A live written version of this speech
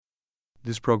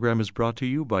This program is brought to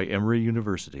you by Emory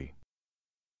University.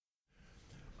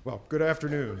 Well, good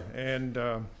afternoon, and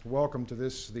welcome to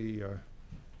the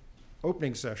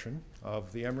opening session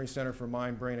of the Emory Center for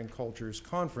Mind, Brain, and Culture's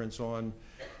conference on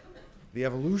the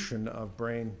evolution of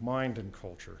brain, mind, and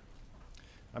culture.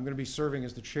 I'm going to be serving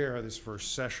as the chair of this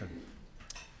first session.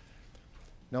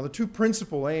 Now, the two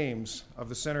principal aims of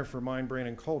the Center for Mind, Brain,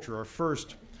 and Culture are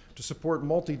first, to support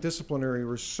multidisciplinary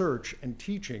research and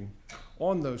teaching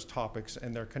on those topics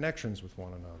and their connections with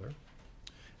one another.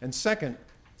 And second,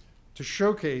 to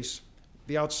showcase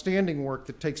the outstanding work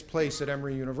that takes place at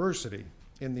Emory University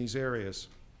in these areas.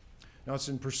 Now, it's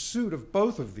in pursuit of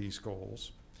both of these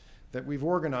goals that we've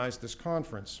organized this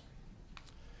conference.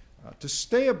 To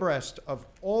stay abreast of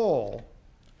all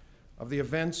of the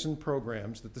events and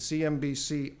programs that the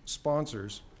CMBC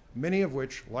sponsors, many of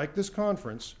which, like this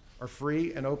conference, are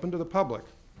free and open to the public,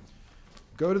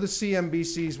 go to the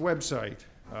CMBC's website.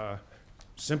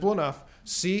 Simple enough,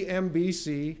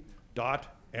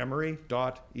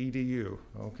 cmbc.emory.edu,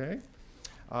 okay?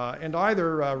 And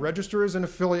either register as an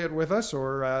affiliate with us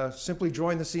or simply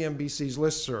join the CMBC's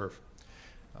listserv.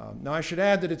 Now, I should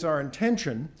add that it's our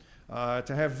intention to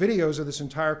have videos of this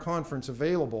entire conference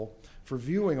available for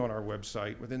viewing on our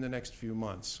website within the next few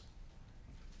months.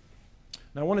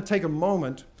 Now, I want to take a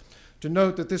moment to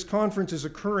note that this conference is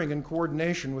occurring in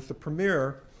coordination with the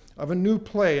premiere of a new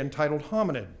play entitled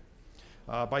Hominid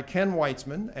by Ken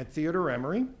Weitzman at Theater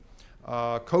Emory,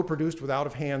 co-produced with Out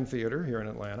of Hand Theater here in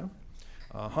Atlanta.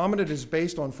 Hominid is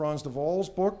based on Franz de Waal's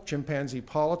book, Chimpanzee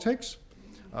Politics.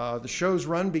 The show's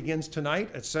run begins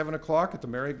tonight at 7 o'clock at the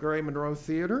Mary Gray Monroe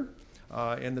Theater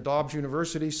in the Dobbs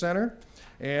University Center.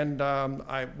 And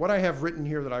what I have written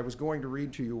here that I was going to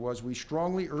read to you was, we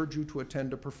strongly urge you to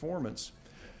attend a performance.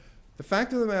 The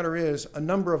fact of the matter is, a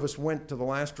number of us went to the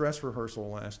last dress rehearsal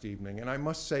last evening, and I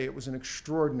must say it was an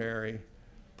extraordinary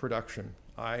production.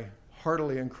 I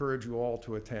heartily encourage you all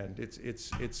to attend.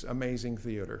 It's amazing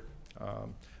theater,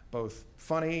 both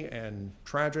funny and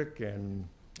tragic, and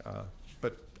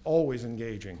but always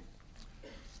engaging.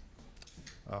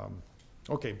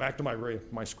 Okay, back to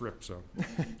my script. So,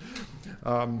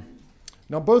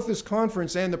 now both this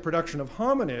conference and the production of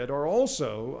Hominid are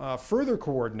also further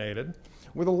coordinated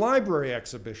with a library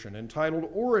exhibition entitled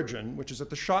Origin, which is at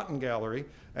the Schotten Gallery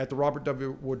at the Robert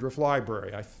W. Woodruff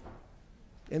Library,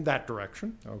 in that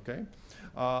direction, okay?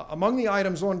 Among the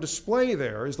items on display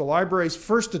there is the library's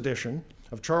first edition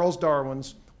of Charles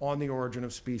Darwin's On the Origin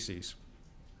of Species.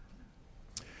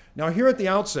 Now, here at the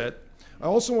outset, I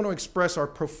also want to express our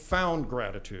profound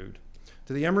gratitude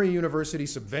to the Emory University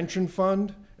Subvention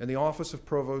Fund and the Office of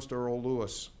Provost Earl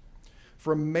Lewis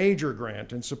for a major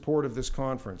grant in support of this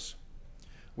conference.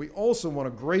 We also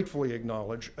want to gratefully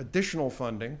acknowledge additional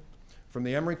funding from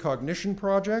the Emory Cognition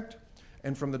Project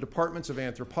and from the Departments of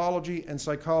Anthropology and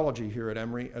Psychology here at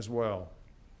Emory as well.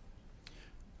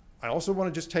 I also want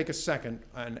to just take a second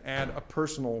and add a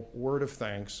personal word of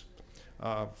thanks.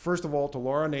 First of all, to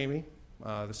Laura Namey,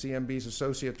 the CMB's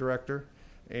Associate Director,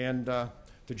 and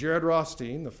to Jared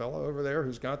Rothstein, the fellow over there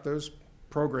who's got those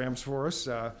programs for us,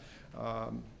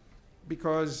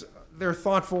 because their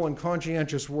thoughtful and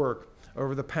conscientious work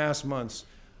over the past months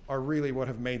are really what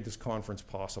have made this conference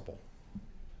possible.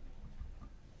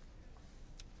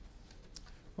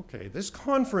 Okay, this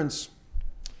conference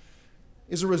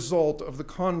is a result of the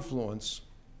confluence,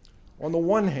 on the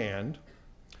one hand,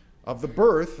 of the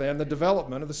birth and the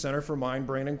development of the Center for Mind,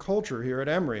 Brain, and Culture here at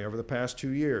Emory over the past 2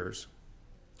 years.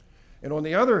 And on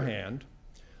the other hand,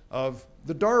 of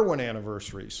the Darwin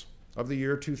anniversaries of the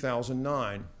year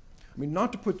 2009. I mean,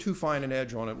 not to put too fine an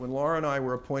edge on it, when Laura and I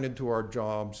were appointed to our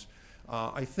jobs,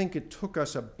 I think it took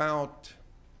us about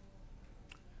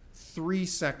 3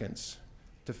 seconds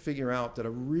to figure out that a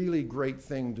really great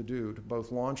thing to do to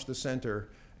both launch the center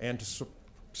and to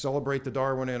celebrate the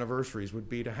Darwin anniversaries would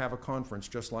be to have a conference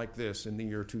just like this in the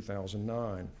year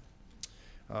 2009.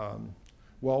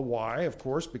 Well, why? Of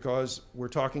course, because we're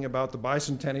talking about the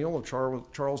bicentennial of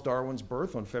Charles Darwin's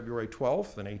birth on February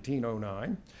 12th in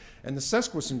 1809, and the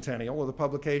sesquicentennial of the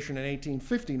publication in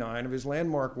 1859 of his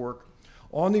landmark work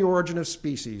On the Origin of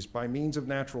Species by Means of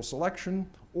Natural Selection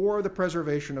or the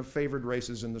Preservation of Favored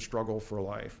Races in the Struggle for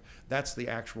Life. That's the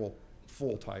actual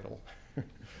full title.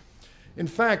 In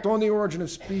fact, On the Origin of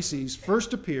Species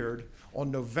first appeared on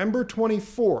November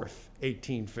 24th,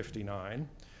 1859,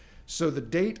 so the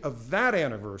date of that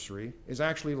anniversary is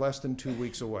actually less than 2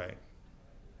 weeks away.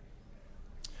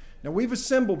 Now, we've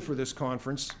assembled for this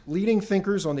conference leading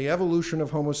thinkers on the evolution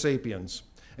of Homo sapiens,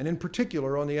 and in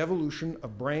particular on the evolution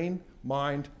of brain,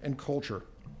 mind, and culture.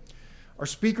 Our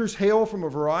speakers hail from a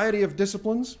variety of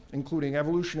disciplines, including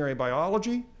evolutionary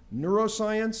biology,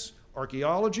 neuroscience,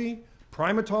 archaeology,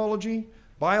 primatology,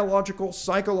 biological,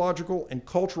 psychological, and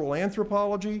cultural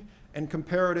anthropology, and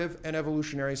comparative and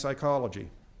evolutionary psychology.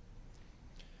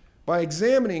 By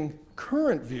examining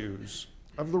current views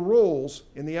of the roles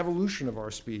in the evolution of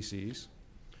our species,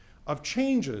 of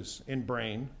changes in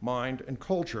brain, mind, and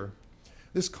culture,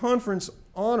 this conference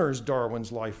honors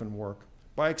Darwin's life and work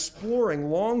by exploring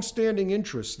long-standing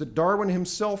interests that Darwin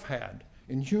himself had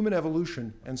in human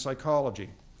evolution and psychology.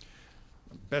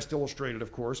 Best illustrated,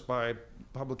 of course, by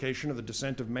publication of The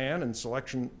Descent of Man and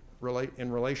Selection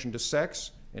in Relation to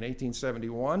Sex in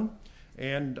 1871,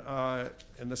 and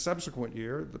in the subsequent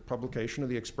year, the publication of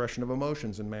The Expression of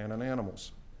Emotions in Man and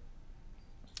Animals.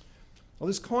 Well,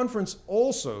 this conference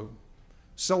also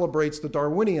celebrates the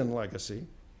Darwinian legacy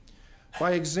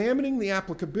by examining the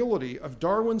applicability of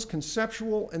Darwin's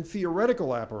conceptual and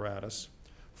theoretical apparatus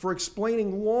for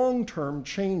explaining long-term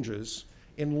changes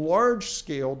in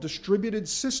large-scale distributed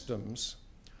systems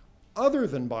other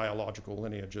than biological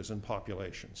lineages and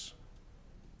populations.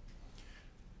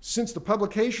 Since the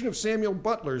publication of Samuel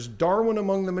Butler's Darwin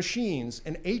Among the Machines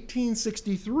in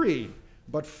 1863,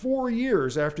 but 4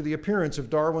 years after the appearance of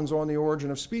Darwin's On the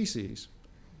Origin of Species,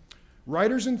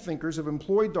 writers and thinkers have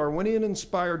employed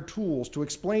Darwinian-inspired tools to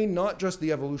explain not just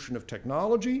the evolution of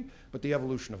technology, but the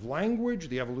evolution of language,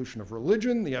 the evolution of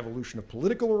religion, the evolution of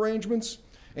political arrangements,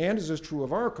 and, as is true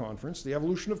of our conference, the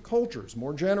evolution of cultures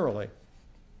more generally.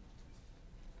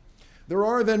 There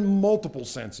are then multiple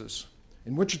senses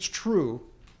in which it's true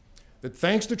that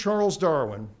thanks to Charles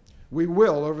Darwin, we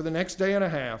will, over the next day and a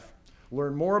half,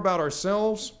 learn more about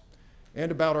ourselves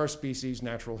and about our species'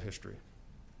 natural history.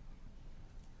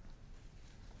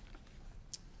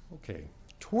 Okay,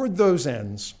 toward those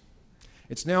ends,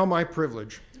 it's now my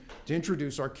privilege to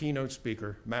introduce our keynote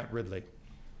speaker, Matt Ridley.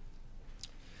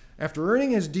 After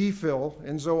earning his DPhil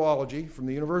in zoology from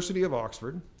the University of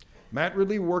Oxford, Matt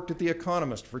Ridley worked at The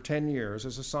Economist for 10 years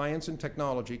as a science and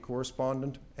technology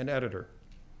correspondent and editor,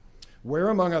 where,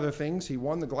 among other things, he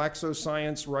won the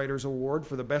GlaxoScience Writers Award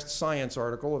for the Best Science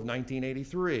Article of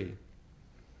 1983.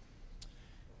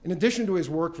 In addition to his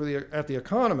work at The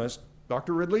Economist,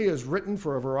 Dr. Ridley has written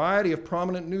for a variety of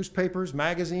prominent newspapers,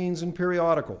 magazines, and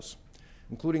periodicals,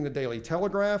 including the Daily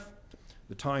Telegraph,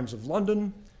 the Times of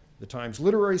London, the Times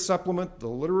Literary Supplement, the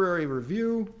Literary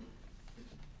Review,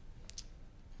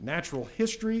 Natural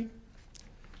History,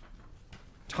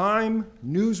 Time,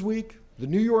 Newsweek, the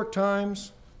New York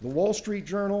Times, the Wall Street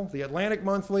Journal, the Atlantic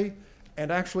Monthly,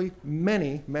 and actually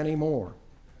many, many more.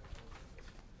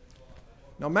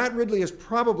 Now, Matt Ridley is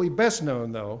probably best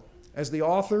known, though, as the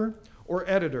author or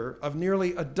editor of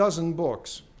nearly a dozen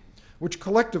books, which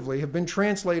collectively have been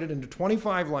translated into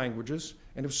 25 languages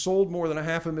and have sold more than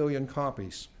 500,000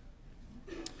 copies.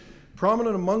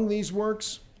 Prominent among these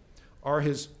works are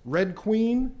his Red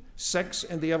Queen, Sex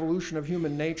and the Evolution of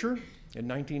Human Nature in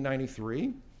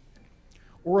 1993,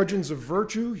 Origins of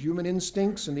Virtue, Human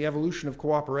Instincts and the Evolution of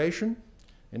Cooperation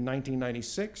in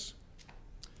 1996,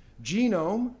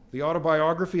 Genome, the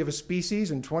Autobiography of a Species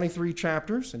in 23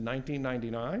 chapters in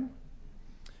 1999,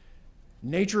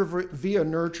 Nature via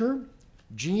Nurture,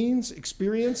 Genes,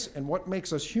 Experience, and What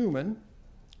Makes Us Human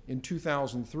in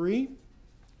 2003,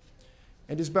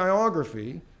 and his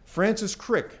biography, Francis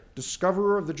Crick,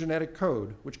 Discoverer of the Genetic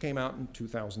Code, which came out in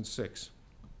 2006.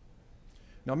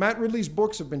 Now, Matt Ridley's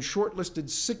books have been shortlisted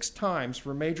 6 times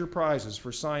for major prizes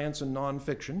for science and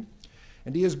nonfiction,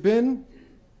 and he has been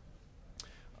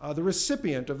the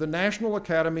recipient of the National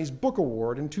Academy's Book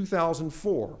Award in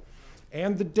 2004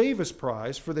 and the Davis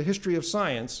Prize for the History of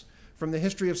Science from the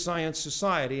History of Science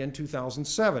Society in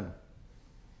 2007.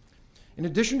 In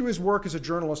addition to his work as a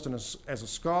journalist and as a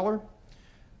scholar,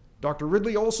 Dr.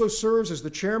 Ridley also serves as the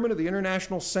chairman of the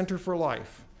International Center for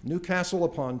Life, Newcastle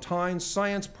upon Tyne's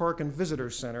Science Park and Visitor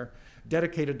Center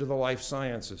dedicated to the life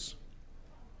sciences.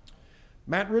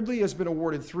 Matt Ridley has been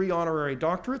awarded 3 honorary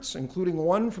doctorates, including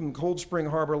one from Cold Spring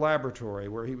Harbor Laboratory,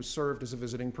 where he was served as a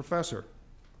visiting professor.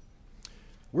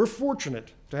 We're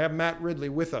fortunate to have Matt Ridley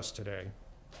with us today.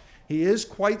 He is,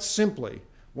 quite simply,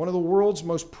 one of the world's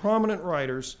most prominent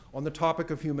writers on the topic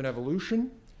of human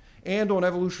evolution and on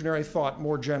evolutionary thought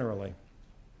more generally.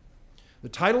 The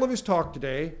title of his talk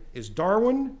today is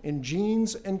Darwin in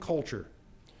Genes and Culture.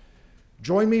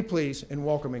 Join me, please, in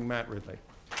welcoming Matt Ridley.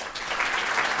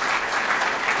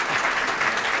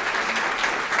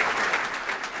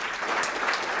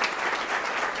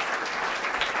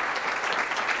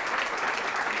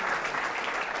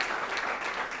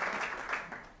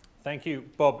 Thank you,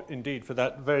 Bob, indeed, for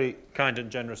that very kind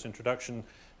and generous introduction.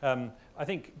 I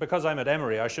think because I'm at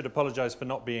Emory, I should apologize for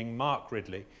not being Mark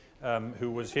Ridley,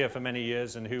 who was here for many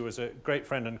years and who was a great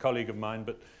friend and colleague of mine,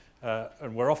 but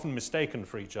and we're often mistaken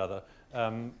for each other.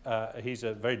 He's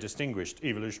a very distinguished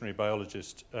evolutionary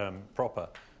biologist proper.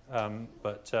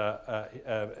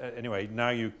 Anyway, now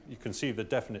you can see the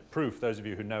definite proof, those of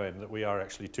you who know him, that we are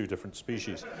actually two different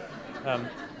species.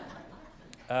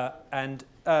 The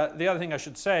other thing I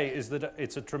should say is that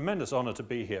it's a tremendous honor to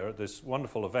be here at this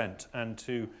wonderful event and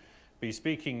to be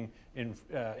speaking in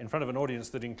front of an audience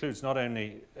that includes not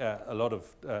only a lot of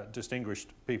distinguished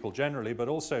people generally, but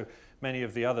also many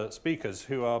of the other speakers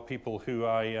who are people who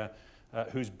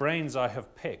whose brains I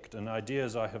have picked and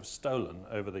ideas I have stolen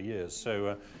over the years.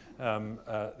 So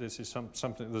this is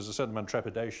something, there's a certain amount of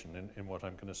trepidation in what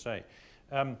I'm going to say.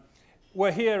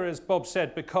 We're here, as Bob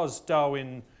said, because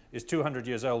Darwin is 200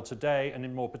 years old today, and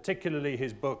in more particularly,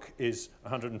 his book is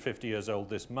 150 years old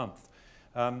this month.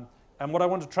 And what I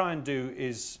want to try and do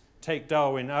is take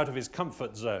Darwin out of his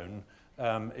comfort zone,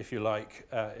 if you like,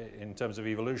 in terms of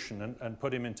evolution, and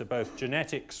put him into both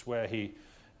genetics, where he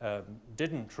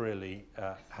didn't really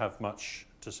have much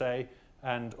to say,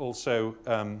 and also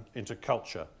into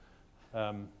culture.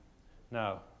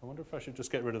 Now, I wonder if I should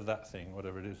just get rid of that thing,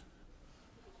 whatever it is.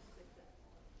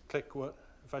 Click what?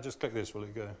 If I just click this, will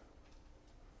it go?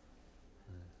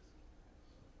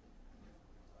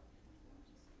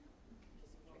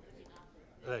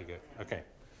 There you go. Okay.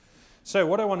 So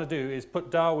what I want to do is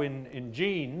put Darwin in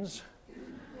genes.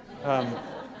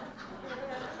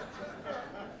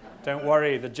 Don't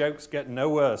worry, the jokes get no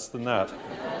worse than that.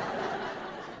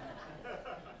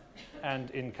 And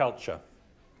in culture.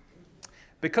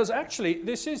 Because actually,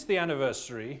 this is the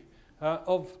anniversary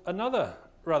of another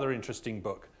rather interesting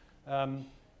book.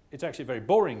 It's actually a very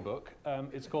boring book.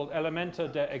 It's called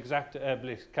Elementa der Exacte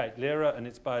Erblichkeit-Lehre, and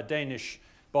it's by a Danish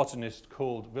botanist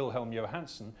called Wilhelm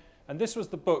Johansen. And this was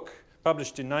the book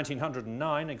published in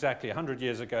 1909, exactly 100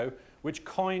 years ago, which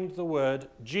coined the word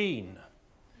gene.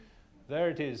 There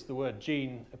it is, the word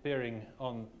gene appearing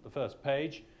on the first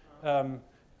page,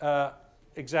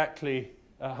 exactly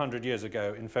 100 years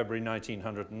ago in February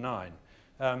 1909,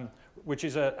 which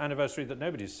is an anniversary that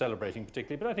nobody's celebrating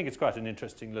particularly, but I think it's quite an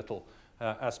interesting little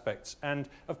aspects. And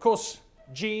of course,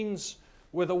 genes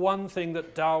were the one thing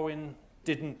that Darwin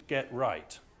didn't get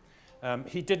right.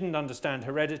 He didn't understand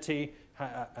heredity,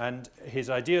 and his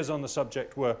ideas on the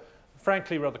subject were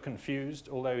frankly rather confused,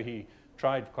 although he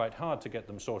tried quite hard to get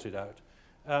them sorted out.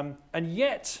 And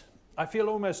yet, I feel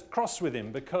almost cross with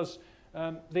him, because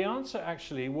the answer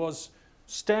actually was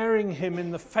staring him in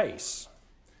the face.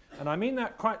 And I mean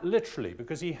that quite literally,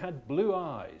 because he had blue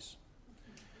eyes.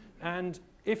 And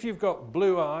if you've got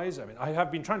blue eyes, I mean, I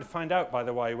have been trying to find out, by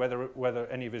the way, whether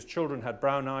any of his children had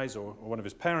brown eyes or one of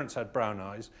his parents had brown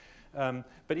eyes.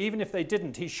 But even if they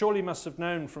didn't, he surely must have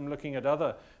known from looking at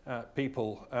other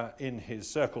people in his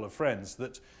circle of friends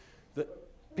that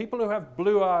people who have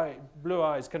blue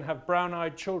eyes can have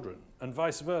brown-eyed children, and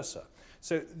vice versa.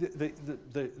 So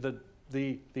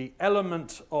the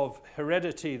element of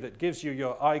heredity that gives you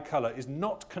your eye color is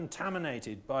not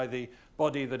contaminated by the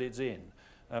body that it's in.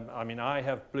 I mean, I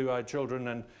have blue-eyed children,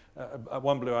 and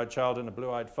one blue-eyed child and a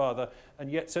blue-eyed father,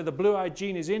 and yet, so the blue-eyed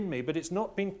gene is in me, but it's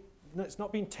not been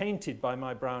tainted by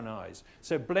my brown eyes.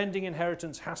 So blending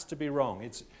inheritance has to be wrong.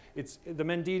 The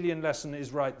Mendelian lesson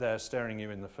is right there, staring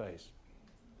you in the face.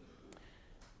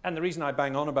 And the reason I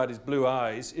bang on about his blue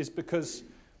eyes is because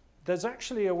there's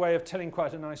actually a way of telling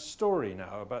quite a nice story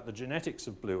now about the genetics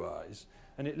of blue eyes,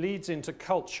 and it leads into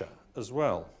culture as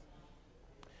well.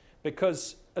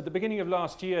 Because at the beginning of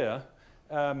last year,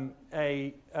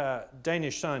 a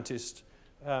Danish scientist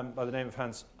by the name of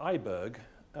Hans Eiberg,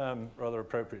 rather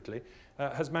appropriately,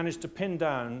 has managed to pin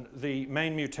down the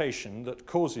main mutation that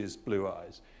causes blue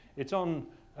eyes. It's on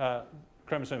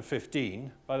chromosome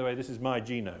 15. By the way, this is my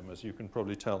genome, as you can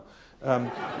probably tell. I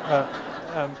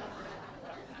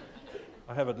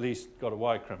have at least got a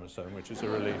Y chromosome, which is a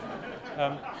relief.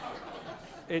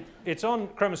 It's on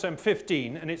chromosome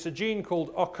 15, and it's a gene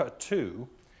called OCA2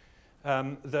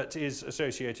 that is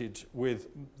associated with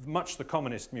much the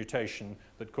commonest mutation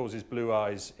that causes blue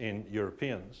eyes in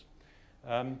Europeans.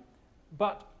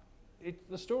 But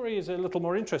the story is a little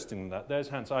more interesting than that. There's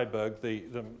Hans Eiberg,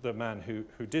 the man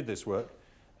who did this work,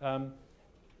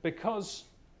 because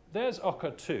there's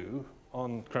OCA2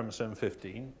 on chromosome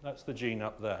 15. That's the gene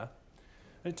up there.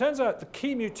 And it turns out the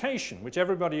key mutation, which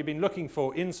everybody had been looking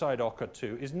for inside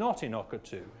OCA2, is not in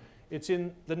OCA2. It's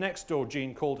in the next door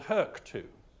gene called HERC2.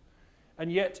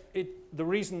 And yet, the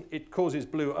reason it causes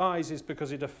blue eyes is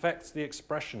because it affects the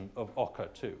expression of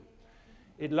OCA2.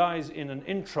 it lies in an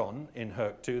intron in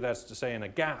HERC2, that's to say in a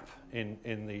gap in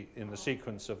the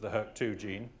sequence of the HERC2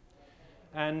 gene.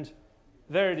 And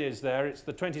there it is there. It's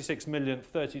the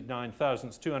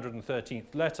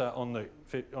 26,039,213th letter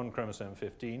on chromosome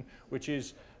 15, which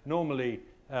is normally,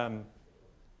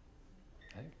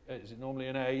 is it normally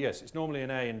an A? Yes, it's normally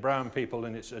an A in brown people,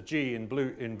 and it's a G in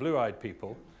blue-eyed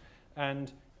people.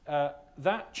 And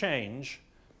that change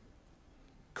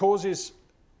causes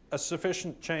a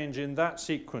sufficient change in that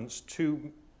sequence to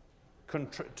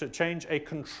change a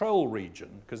control region,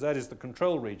 because that is the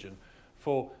control region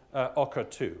for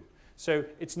OCA2. So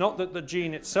it's not that the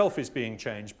gene itself is being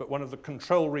changed, but one of the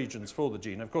control regions for the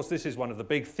gene. Of course, this is one of the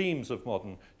big themes of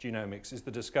modern genomics, is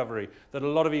the discovery that a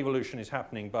lot of evolution is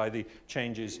happening by the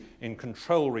changes in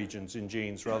control regions in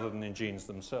genes rather than in genes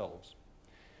themselves.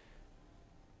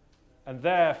 And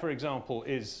there, for example,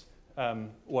 is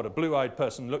what a blue-eyed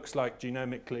person looks like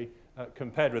genomically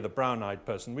compared with a brown-eyed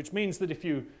person, which means that if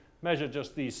you measure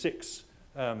just these 6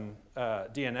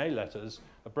 DNA letters,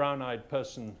 a brown-eyed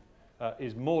person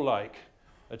is more like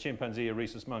a chimpanzee, a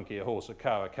rhesus monkey, a horse, a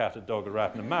cow, a cat, a dog, a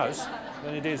rat, and a mouse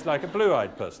than it is like a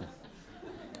blue-eyed person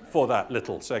for that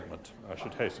little segment, I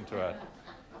should hasten to add.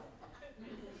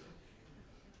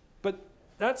 But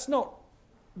that's not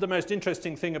the most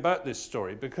interesting thing about this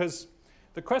story, because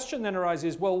the question then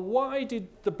arises, well, why did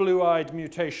the blue-eyed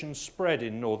mutation spread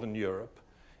in Northern Europe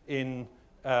in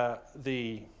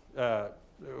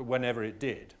whenever it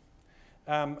did?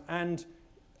 And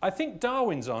I think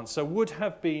Darwin's answer would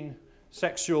have been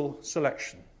sexual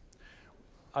selection.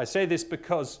 I say this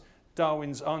because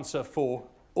Darwin's answer for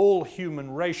all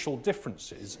human racial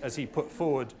differences, as he put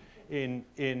forward in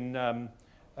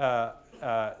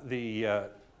the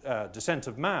Descent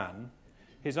of Man,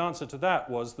 his answer to that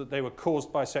was that they were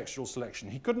caused by sexual selection.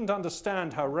 He couldn't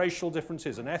understand how racial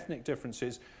differences and ethnic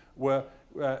differences were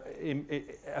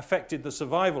affected the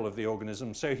survival of the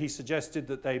organism, so he suggested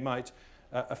that they might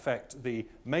affect the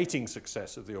mating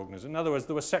success of the organism. In other words,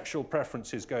 there were sexual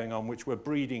preferences going on which were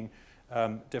breeding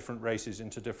different races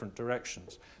into different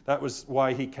directions. That was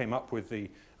why he came up with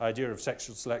the idea of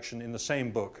sexual selection in the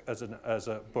same book as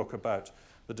a book about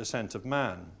the descent of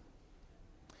man.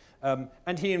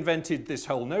 And he invented this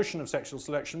whole notion of sexual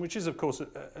selection, which is, of course,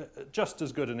 just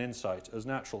as good an insight as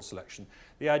natural selection.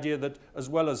 The idea that as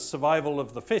well as survival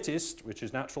of the fittest, which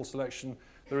is natural selection,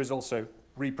 there is also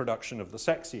reproduction of the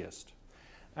sexiest.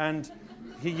 And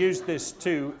he used this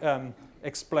to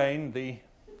explain the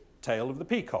tale of the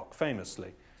peacock,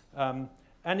 famously. And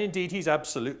indeed, he's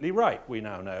absolutely right, we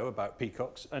now know, about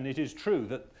peacocks. And it is true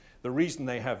that the reason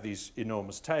they have these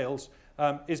enormous tails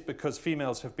is because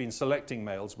females have been selecting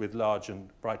males with large and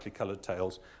brightly coloured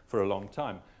tails for a long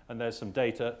time. And there's some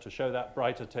data to show that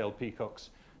brighter-tailed peacocks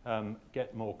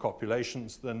get more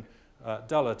copulations than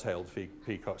duller-tailed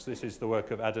peacocks. This is the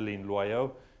work of Adeline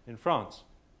Loyot in France.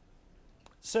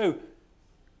 So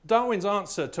Darwin's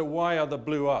answer to why are there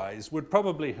blue eyes would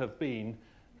probably have been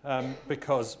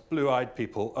because blue-eyed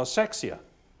people are sexier.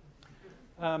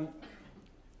 But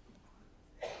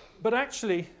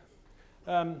actually,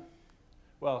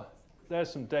 well, there's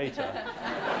some data.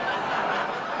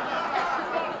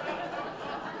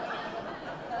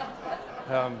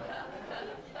 Well,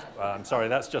 I'm sorry,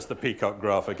 that's just the peacock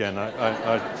graph again.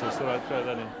 I just thought I'd throw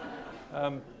that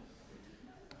in.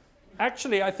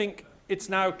 Actually, I think it's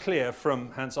now clear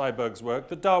from Hans Eyberg's work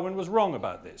that Darwin was wrong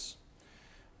about this,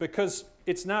 because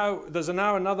there's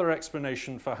now another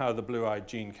explanation for how the blue-eyed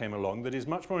gene came along that is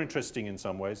much more interesting in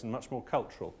some ways and much more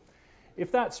cultural. If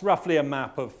that's roughly a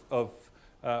map of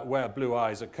where blue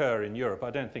eyes occur in Europe, I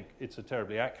don't think it's a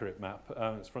terribly accurate map.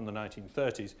 It's from the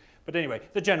 1930s. But anyway,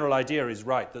 the general idea is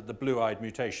right, that the blue-eyed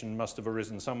mutation must have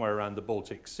arisen somewhere around the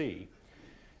Baltic Sea.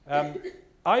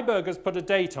 Eyberg has put a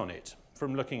date on it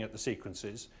from looking at the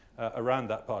sequences around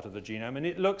that part of the genome, and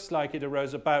it looks like it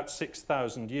arose about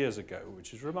 6,000 years ago,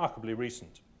 which is remarkably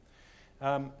recent.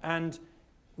 And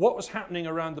what was happening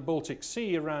around the Baltic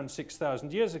Sea around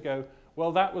 6,000 years ago?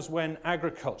 Well, that was when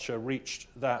agriculture reached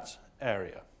that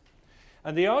area.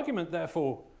 And the argument,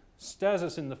 therefore, stares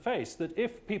us in the face that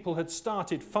if people had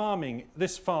started farming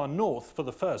this far north for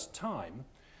the first time,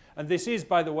 and this is,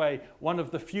 by the way, one of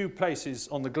the few places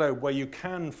on the globe where you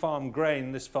can farm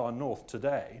grain this far north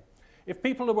today, if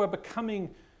people were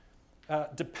becoming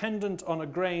dependent on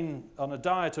a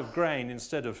diet of grain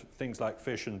instead of things like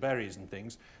fish and berries and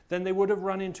things, then they would have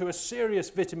run into a serious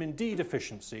vitamin D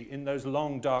deficiency in those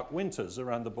long, dark winters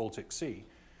around the Baltic Sea.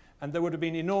 And there would have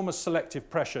been enormous selective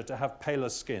pressure to have paler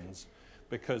skins,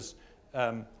 because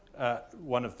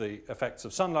one of the effects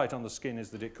of sunlight on the skin is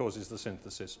that it causes the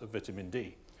synthesis of vitamin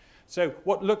D. So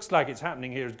what looks like it's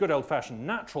happening here is good old-fashioned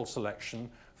natural selection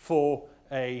for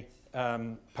a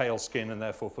pale skin and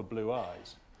therefore for blue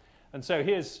eyes. And so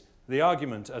here's the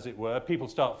argument, as it were. People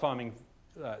start farming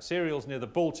cereals near the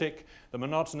Baltic. The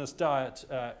monotonous diet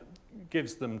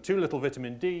gives them too little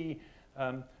vitamin D.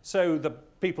 So the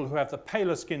people who have the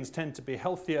paler skins tend to be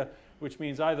healthier, which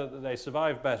means either that they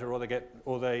survive better or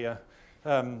they're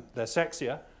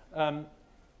sexier,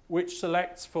 which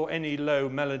selects for any low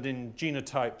melanin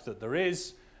genotype that there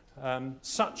is,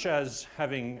 such as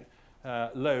having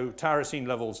low tyrosine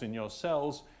levels in your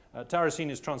cells. Tyrosine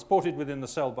is transported within the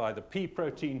cell by the P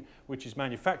protein, which is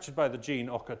manufactured by the gene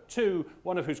OCA2,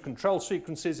 one of whose control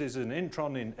sequences is an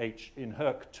intron in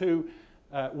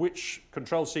HERC2, which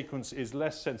control sequence is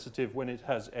less sensitive when it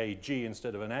has a G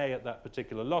instead of an A at that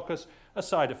particular locus, a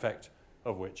side effect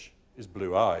of which is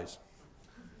blue eyes.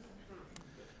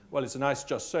 Well, it's a nice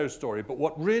just so story, but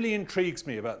what really intrigues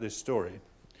me about this story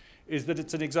is that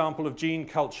it's an example of gene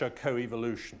culture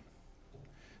coevolution.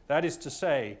 That is to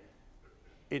say,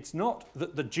 it's not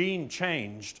that the gene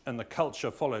changed and the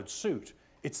culture followed suit.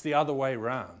 It's the other way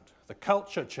around. The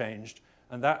culture changed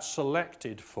and that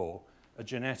selected for a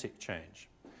genetic change.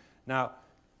 Now,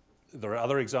 there are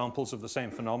other examples of the same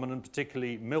phenomenon,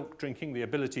 particularly milk drinking. The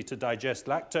ability to digest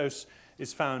lactose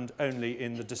is found only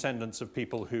in the descendants of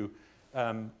people who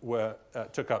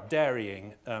took up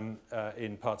dairying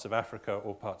in parts of Africa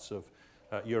or parts of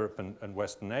Europe and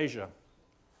Western Asia,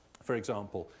 for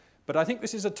example. But I think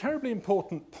this is a terribly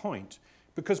important point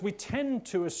because we tend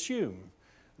to assume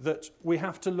that we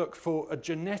have to look for a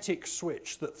genetic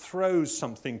switch that throws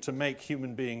something to make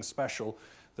human beings special,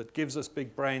 that gives us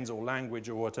big brains or language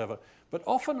or whatever. But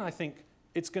often I think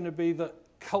it's going to be the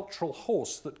cultural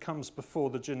horse that comes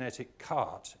before the genetic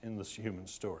cart in this human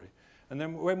story. And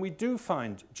then when we do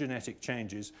find genetic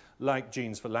changes, like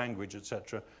genes for language,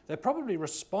 etc., they're probably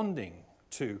responding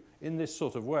to, in this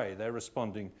sort of way, they're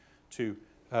responding to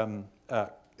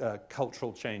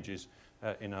cultural changes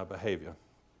in our behavior.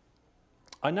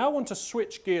 I now want to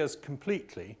switch gears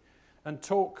completely and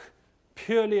talk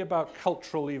purely about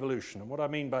cultural evolution. And what I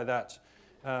mean by that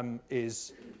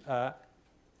is the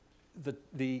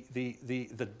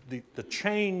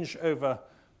change over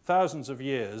thousands of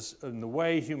years in the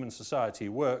way human society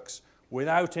works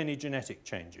without any genetic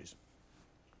changes.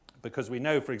 Because we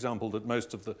know, for example, that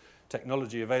most of the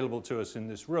technology available to us in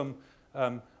this room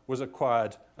was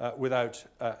acquired without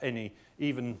any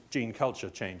even gene culture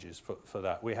changes for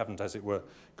that. We haven't, as it were,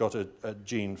 got a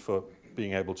gene for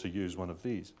being able to use one of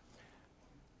these.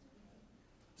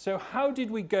 So how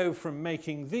did we go from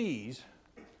making these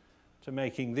to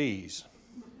making these?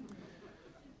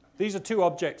 These are two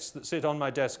objects that sit on my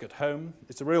desk at home.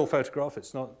 It's a real photograph.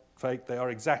 It's not fake. They are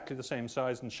exactly the same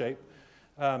size and shape.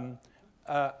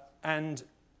 And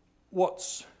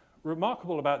what's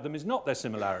remarkable about them is not their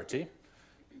similarity.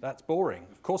 That's boring.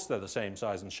 Of course they're the same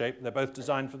size and shape. They're both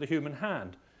designed for the human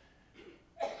hand.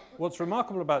 What's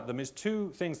remarkable about them is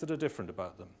two things that are different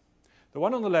about them. The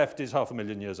one on the left is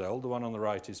 500,000 years old. The one on the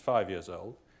right is 5 years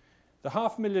old. The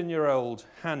 500,000-year-old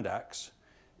hand axe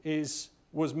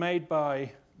was made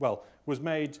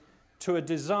to a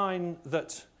design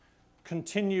that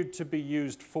continued to be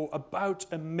used for about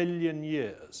 1 million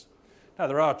years. Now,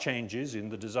 there are changes in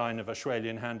the design of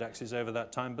Australian hand axes over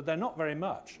that time, but they're not very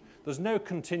much. There's no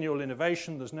continual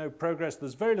innovation, there's no progress,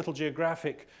 there's very little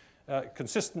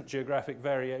consistent geographic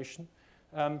variation.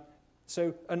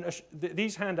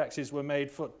 These hand axes were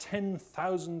made for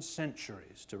 10,000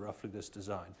 centuries to roughly this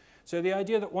design. So the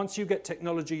idea that once you get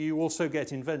technology, you also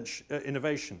get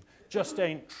innovation just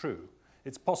ain't true.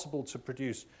 It's possible to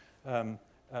produce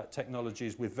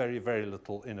technologies with very, very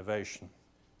little innovation.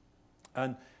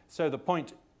 And so the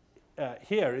point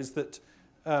here is that,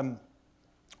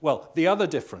 the other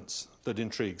difference that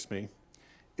intrigues me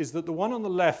is that the one on the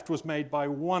left was made by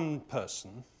one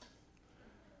person.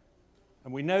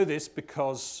 And we know this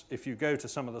because if you go to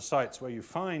some of the sites where you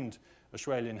find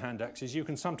Australian hand axes, you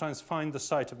can sometimes find the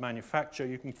site of manufacture.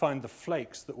 You can find the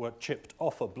flakes that were chipped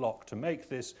off a block to make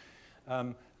this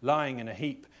lying in a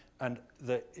heap. And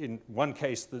in one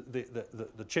case,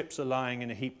 the chips are lying in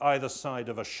a heap either side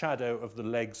of a shadow of the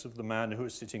legs of the man who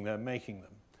is sitting there making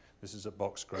them. This is at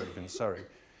Boxgrove in Surrey.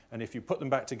 And if you put them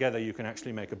back together, you can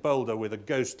actually make a boulder with a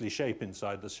ghostly shape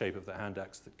inside the shape of the hand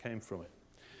axe that came from it.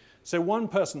 So one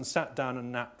person sat down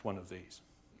and knapped one of these.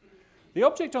 The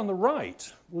object on the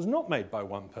right was not made by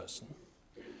one person.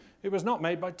 It was not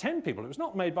made by 10 people. It was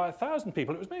not made by 1,000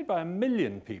 people. It was made by 1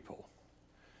 million people.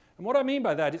 And what I mean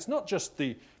by that, it's not just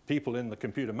the people in the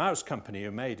computer mouse company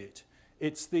who made it.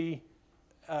 It's the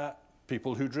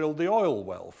people who drilled the oil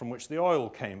well from which the oil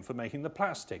came for making the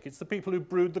plastic. It's the people who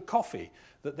brewed the coffee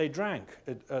that they drank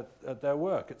at their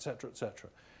work, etc., etc.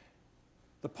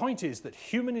 The point is that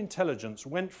human intelligence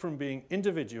went from being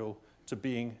individual to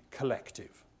being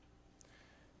collective.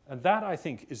 And that, I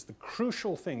think, is the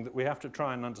crucial thing that we have to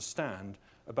try and understand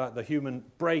about the human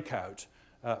breakout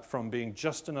from being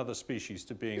just another species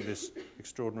to being this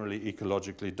extraordinarily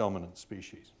ecologically dominant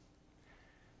species.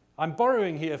 I'm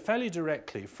borrowing here fairly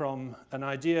directly from an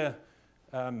idea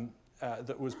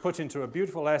that was put into a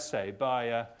beautiful essay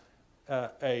by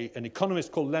an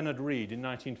economist called Leonard Read in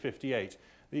 1958.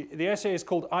 The essay is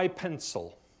called I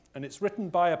Pencil, and it's written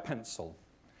by a pencil.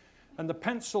 And the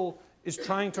pencil is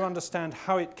trying to understand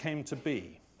how it came to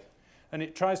be. And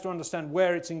it tries to understand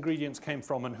where its ingredients came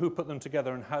from and who put them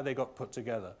together and how they got put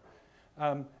together.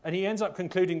 And he ends up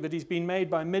concluding that he's been made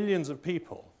by millions of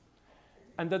people,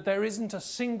 and that there isn't a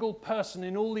single person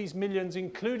in all these millions,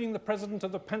 including the president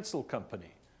of the pencil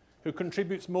company, who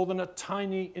contributes more than a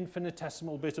tiny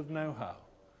infinitesimal bit of know-how.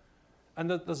 And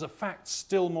that there's a fact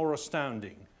still more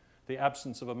astounding, the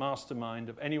absence of a mastermind,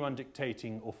 of anyone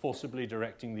dictating or forcibly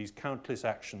directing these countless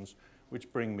actions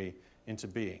which bring me into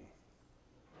being.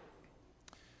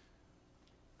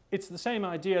 It's the same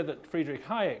idea that Friedrich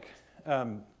Hayek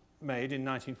made in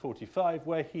 1945,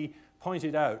 where he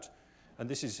pointed out, and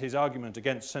this is his argument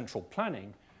against central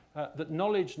planning, that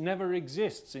knowledge never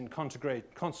exists in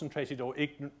concentrated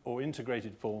or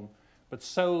integrated form, but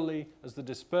solely as the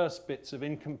dispersed bits of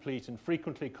incomplete and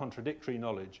frequently contradictory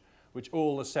knowledge which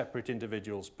all the separate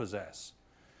individuals possess.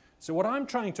 So what I'm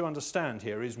trying to understand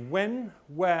here is when,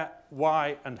 where,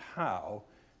 why, and how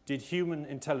did human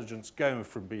intelligence go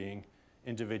from being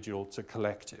individual to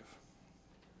collective?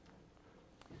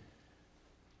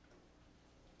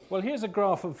 Well, here's a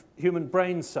graph of human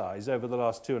brain size over the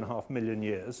last 2.5 million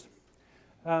years.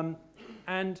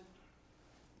 And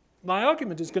my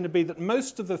argument is going to be that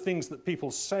most of the things that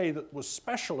people say that was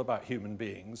special about human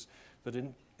beings, that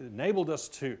enabled us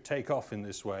to take off in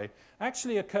this way,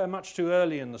 actually occur much too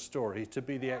early in the story to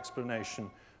be the explanation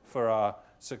for our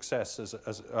success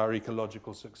as our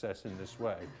ecological success in this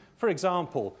way. For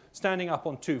example, standing up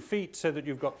on 2 feet so that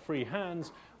you've got free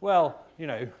hands, well, you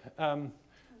know,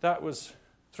 that was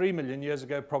 3 million years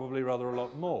ago, probably rather a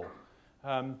lot more.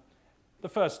 The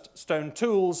first stone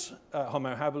tools,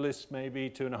 Homo habilis, maybe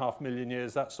 2.5 million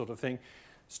years, that sort of thing.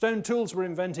 Stone tools were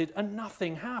invented and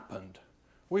nothing happened.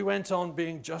 We went on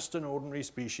being just an ordinary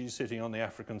species sitting on the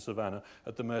African savanna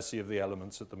at the mercy of the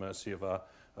elements, at the mercy of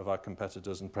our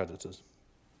competitors and predators.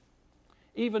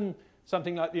 Even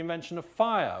something like the invention of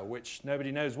fire, which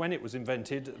nobody knows when it was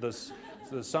invented. There's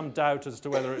some doubt as to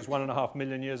whether it was 1.5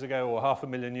 million years ago or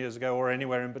 500,000 years ago or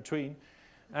anywhere in between.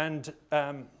 And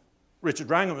Richard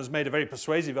Wrangham has made a very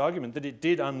persuasive argument that it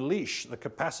did unleash the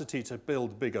capacity to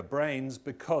build bigger brains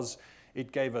because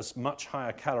it gave us much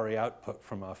higher calorie output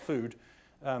from our food.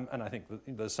 And I think that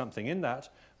there's something in that.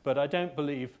 But I don't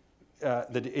believe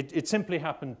that it simply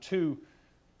happened too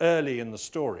early in the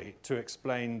story to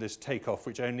explain this takeoff,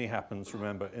 which only happens,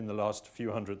 remember, in the last few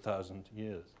 100,000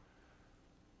 years.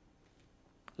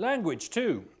 Language,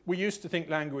 too. We used to think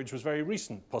language was very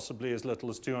recent, possibly as little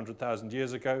as 200,000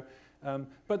 years ago.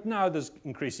 But now there's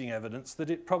increasing evidence that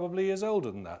it probably is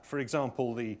older than that. For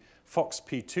example, the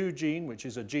FOXP2 gene, which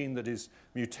is a gene that is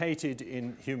mutated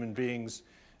in human beings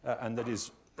and that is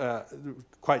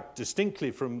quite distinctly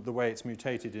from the way it's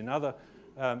mutated in other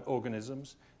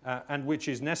organisms, and which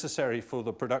is necessary for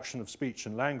the production of speech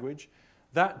and language.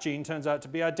 That gene turns out to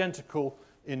be identical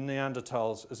in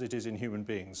Neanderthals as it is in human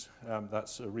beings.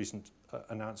 That's a recent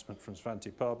announcement from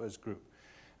Svante Pääbo's group.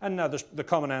 And now the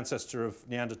common ancestor of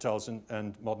Neanderthals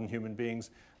and modern human beings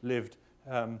lived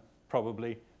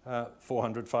probably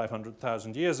 400,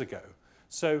 500,000 years ago.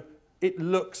 So it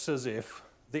looks as if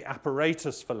the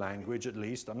apparatus for language, at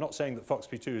least, I'm not saying that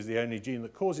FOXP2 is the only gene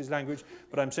that causes language,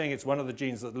 but I'm saying it's one of the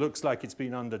genes that looks like it's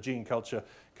been under gene culture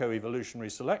co-evolutionary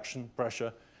selection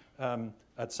pressure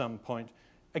at some point.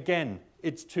 Again,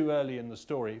 it's too early in the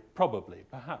story, probably,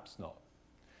 perhaps not.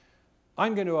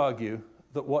 I'm going to argue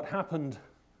that what happened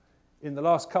in the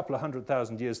last couple of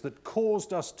 100,000 years that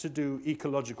caused us to do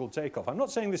ecological takeoff, I'm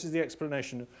not saying this is the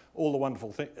explanation of all the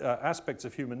wonderful aspects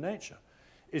of human nature,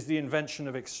 is the invention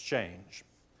of exchange.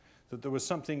 That there was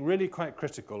something really quite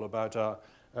critical about our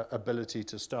ability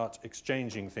to start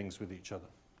exchanging things with each other.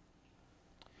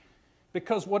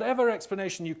 Because whatever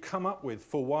explanation you come up with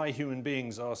for why human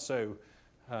beings are so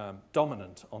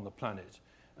dominant on the planet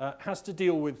has to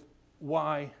deal with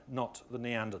why not the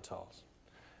Neanderthals.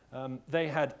 They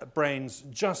had brains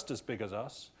just as big as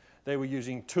us. They were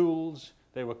using tools,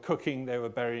 they were cooking, they were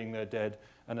burying their dead,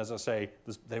 And as I say,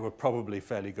 they were probably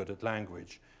fairly good at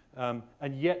language.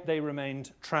 And yet they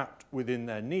remained trapped within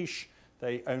their niche.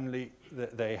 They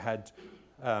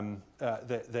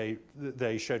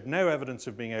showed no evidence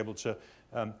of being able to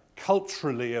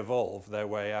culturally evolve their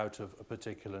way out of a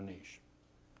particular niche.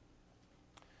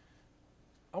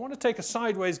 I want to take a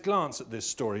sideways glance at this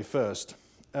story first,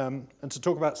 and to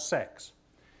talk about sex.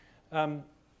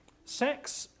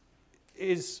 Sex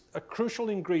is a crucial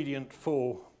ingredient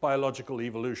for biological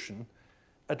evolution,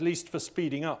 at least for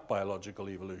speeding up biological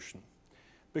evolution.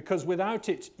 Because without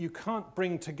it, you can't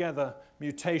bring together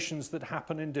mutations that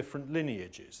happen in different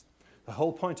lineages. The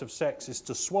whole point of sex is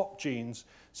to swap genes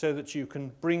so that you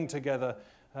can bring together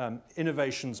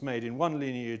innovations made in one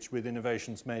lineage with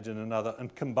innovations made in another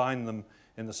and combine them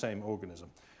in the same organism.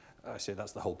 I say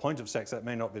that's the whole point of sex. That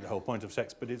may not be the whole point of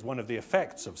sex, but it's one of the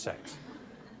effects of sex.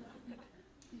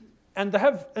 And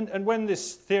when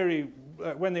this theory,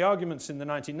 when the arguments in the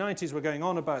 1990s were going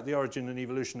on about the origin and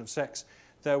evolution of sex,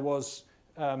 there was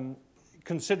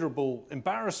considerable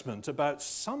embarrassment about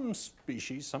some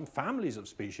species, some families of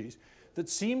species, that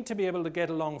seemed to be able to get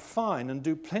along fine and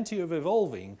do plenty of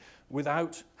evolving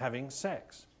without having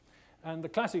sex. And the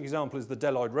classic example is the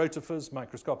Deloid rotifers,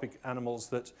 microscopic animals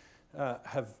that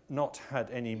have not had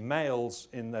any males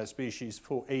in their species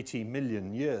for 80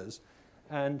 million years.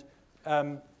 And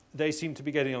they seem to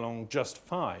be getting along just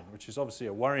fine, which is obviously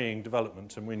a worrying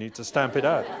development, and we need to stamp it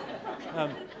out.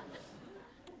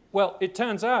 Well, it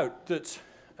turns out that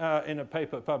in a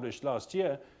paper published last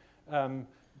year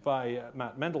by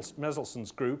Matt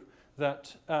Mendelssohn's group,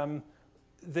 that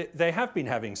they have been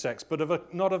having sex,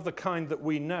 but not of the kind that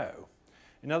we know.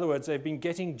 In other words, they've been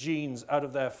getting genes out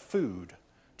of their food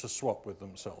to swap with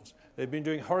themselves. They've been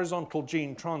doing horizontal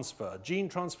gene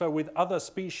transfer with other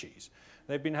species.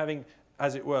 They've been having,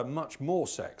 as it were, much more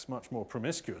sex, much more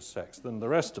promiscuous sex than the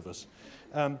rest of us.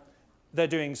 They're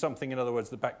doing something, in other words,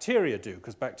 that bacteria do,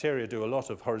 because bacteria do a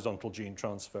lot of horizontal gene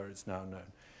transfer, it's now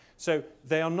known. So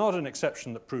they are not an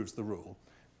exception that proves the rule,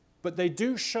 but they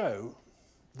do show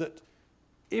that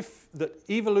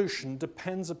evolution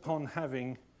depends upon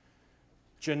having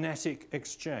genetic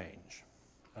exchange.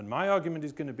 And my argument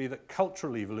is going to be that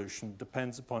cultural evolution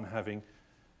depends upon having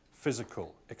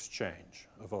physical exchange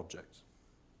of objects.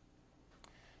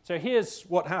 So here's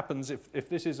what happens if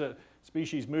this is a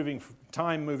species moving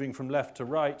from left to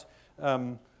right,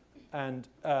 and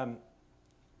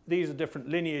these are different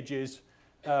lineages.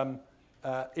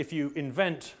 If you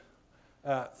invent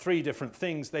three different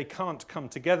things, they can't come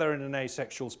together in an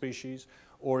asexual species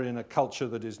or in a culture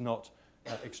that is not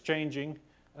exchanging.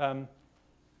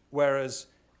 Whereas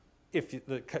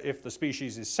if the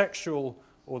species is sexual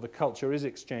or the culture is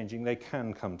exchanging, they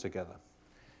can come together.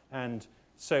 And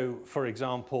so, for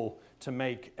example, to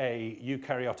make a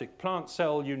eukaryotic plant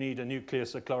cell, you need a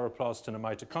nucleus, a chloroplast, and a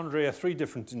mitochondria, three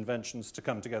different inventions to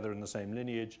come together in the same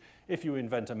lineage. If you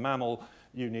invent a mammal,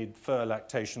 you need fur,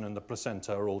 lactation, and the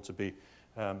placenta are all to be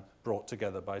brought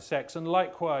together by sex. And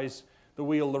likewise, the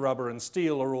wheel, the rubber, and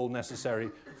steel are all necessary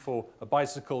for a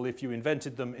bicycle. If you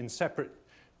invented them in separate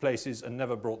places and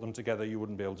never brought them together, you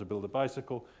wouldn't be able to build a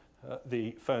bicycle.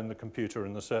 The phone, the computer,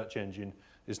 and the search engine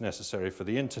is necessary for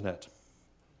the internet.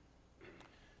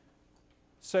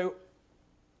 So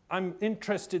I'm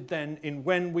interested then in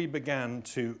when we began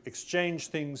to exchange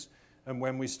things and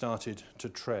when we started to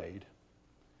trade.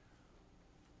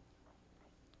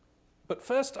 But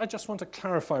first, I just want to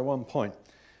clarify one point.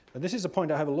 And this is a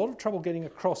point I have a lot of trouble getting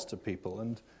across to people,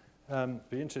 and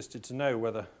be interested to know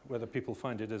whether people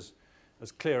find it as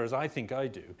clear as I think I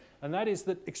do. And that is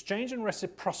that exchange and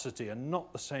reciprocity are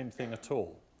not the same thing at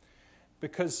all.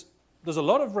 Because there's a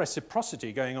lot of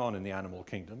reciprocity going on in the animal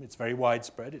kingdom. It's very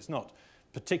widespread. It's not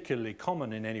particularly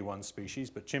common in any one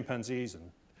species, but chimpanzees and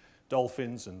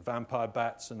dolphins and vampire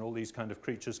bats and all these kind of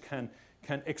creatures can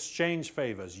exchange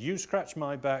favors. You scratch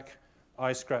my back,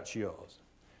 I scratch yours.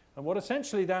 And what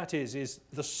essentially that is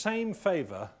the same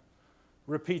favor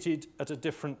repeated at a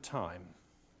different time.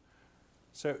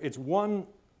 So it's one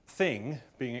thing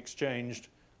being exchanged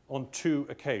on two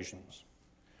occasions.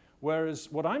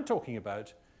 Whereas what I'm talking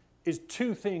about is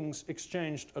two things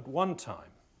exchanged at one time.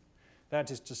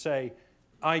 That is to say,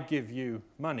 I give you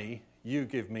money, you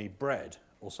give me bread,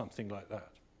 or something like that.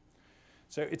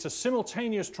 So it's a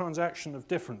simultaneous transaction of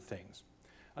different things.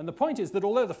 And the point is that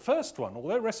although the first one,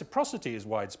 although reciprocity is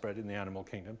widespread in the animal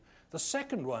kingdom, the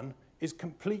second one is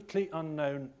completely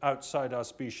unknown outside our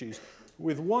species,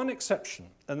 with one exception,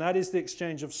 and that is the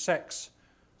exchange of sex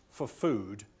for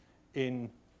food in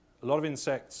a lot of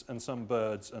insects and some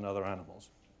birds and other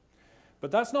animals. But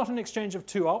that's not an exchange of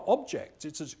two objects,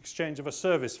 it's an exchange of a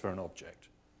service for an object.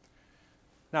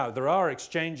 Now, there are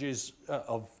exchanges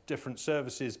of different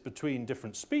services between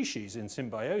different species in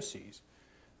symbioses,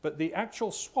 but the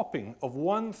actual swapping of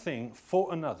one thing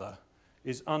for another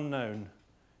is unknown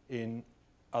in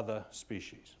other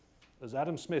species. As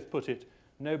Adam Smith put it,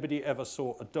 nobody ever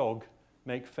saw a dog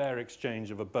make fair exchange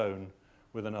of a bone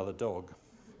with another dog.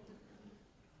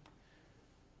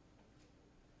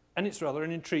 And it's rather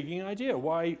an intriguing idea.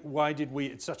 Why did we,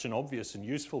 it's such an obvious and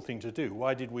useful thing to do,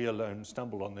 why did we alone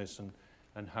stumble on this,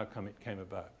 and how come it came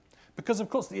about? Because, of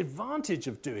course, the advantage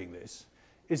of doing this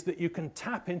is that you can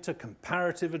tap into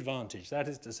comparative advantage. That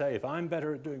is to say, if I'm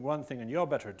better at doing one thing and you're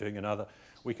better at doing another,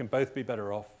 we can both be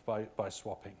better off by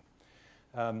swapping.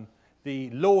 The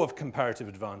law of comparative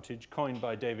advantage, coined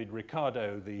by David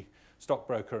Ricardo, the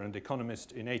stockbroker and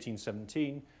economist in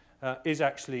 1817,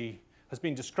 has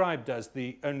been described as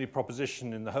the only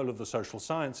proposition in the whole of the social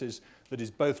sciences that is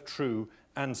both true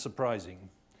and surprising,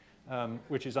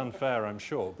 which is unfair, I'm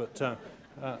sure, but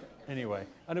anyway.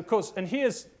 And of course, and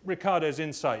here's Ricardo's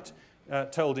insight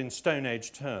told in Stone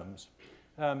Age terms.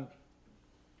 A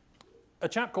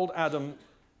chap called Adam,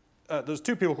 there's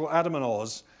two people called Adam and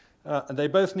Oz, and they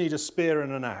both need a spear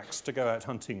and an axe to go out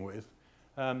hunting with.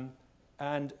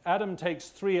 And Adam takes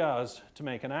 3 hours to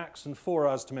make an axe and 4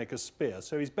 hours to make a spear.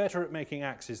 So he's better at making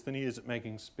axes than he is at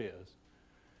making spears.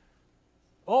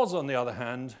 Oz, on the other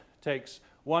hand, takes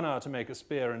 1 hour to make a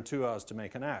spear and 2 hours to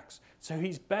make an axe. So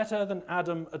he's better than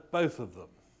Adam at both of them.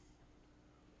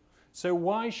 So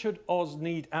why should Oz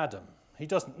need Adam? He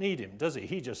doesn't need him, does he?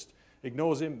 He just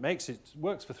ignores him, makes it,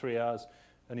 works for 3 hours,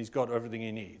 and he's got everything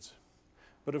he needs.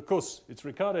 But of course, it's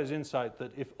Ricardo's insight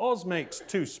that if Oz makes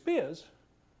 2 spears,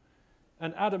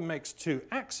 and Adam makes 2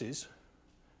 axes,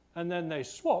 and then they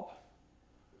swap,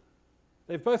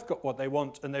 they've both got what they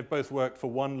want, and they've both worked for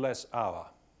 1 less hour.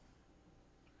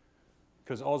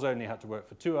 Because Oz only had to work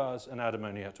for 2 hours, and Adam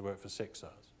only had to work for 6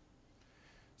 hours.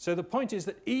 So the point is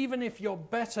that even if you're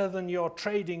better than your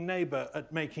trading neighbor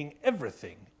at making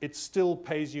everything, it still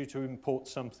pays you to import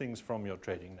some things from your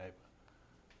trading neighbor.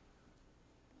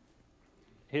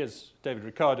 Here's David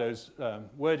Ricardo's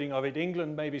wording of it.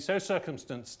 England may be so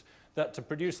circumstanced that to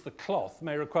produce the cloth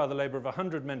may require the labour of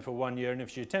 100 men for 1 year, and if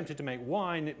she attempted to make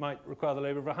wine, it might require the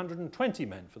labour of 120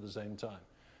 men for the same time.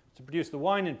 To produce the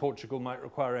wine in Portugal might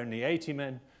require only 80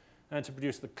 men, and to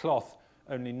produce the cloth,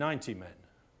 only 90 men.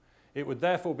 It would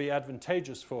therefore be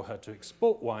advantageous for her to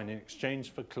export wine in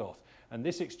exchange for cloth, and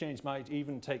this exchange might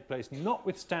even take place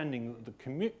notwithstanding that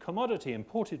the commodity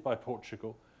imported by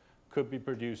Portugal could be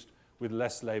produced with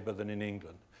less labour than in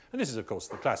England. And this is, of course,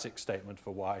 the classic statement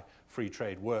for why free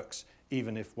trade works,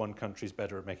 even if one country is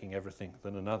better at making everything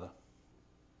than another.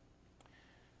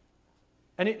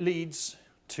 And it leads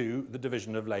to the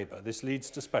division of labour. This leads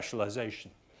to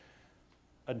specialisation.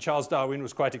 And Charles Darwin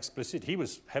was quite explicit. He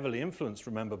was heavily influenced,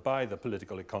 remember, by the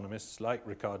political economists like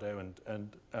Ricardo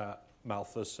and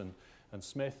Malthus and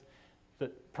Smith,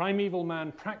 that primeval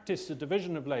man practiced a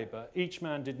division of labour. Each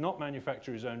man did not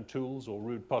manufacture his own tools or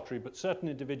rude pottery, but certain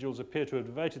individuals appear to have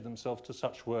devoted themselves to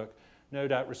such work, no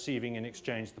doubt receiving in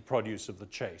exchange the produce of the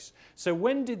chase. So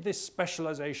when did this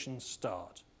specialisation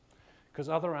start? Because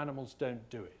other animals don't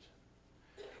do it.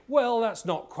 Well, that's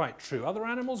not quite true. Other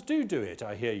animals do it,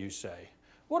 I hear you say.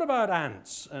 What about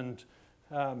ants and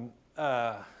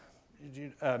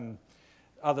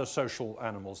other social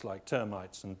animals like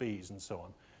termites and bees and so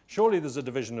on? Surely there's a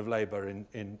division of labour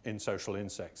in social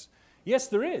insects. Yes,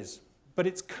 there is, but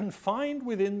it's confined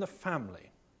within the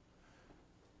family.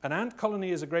 An ant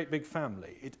colony is a great big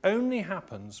family. It only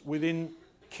happens within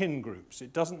kin groups.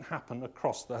 It doesn't happen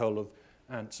across the whole of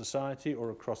ant society or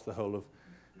across the whole of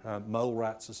mole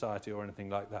rat society or anything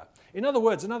like that. In other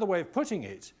words, another way of putting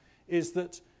it is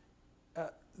that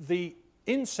the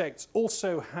insects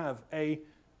also have a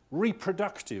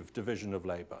reproductive division of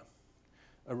labour.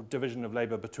 A division of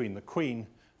labour between the queen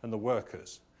and the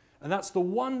workers. And that's the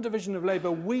one division of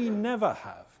labour we never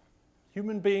have.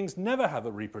 Human beings never have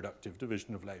a reproductive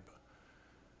division of labour.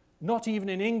 Not even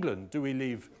in England do we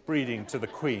leave breeding to the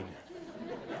queen.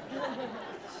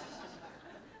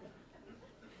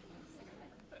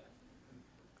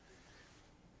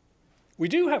 We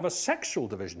do have a sexual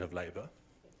division of labour.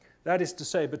 That is to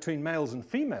say, between males and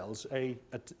females, a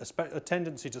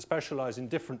tendency to specialise in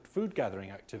different food gathering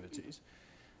activities.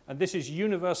 And this is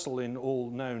universal in all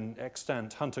known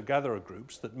extant hunter-gatherer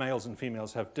groups, that males and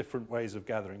females have different ways of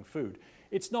gathering food.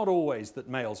 It's not always that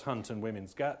males hunt and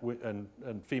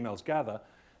and females gather.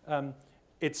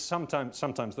 It's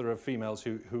sometimes there are females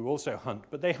who also hunt,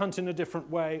 but they hunt in a different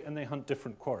way and they hunt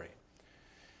different quarry.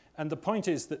 And the point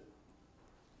is that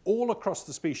all across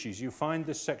the species you find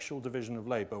this sexual division of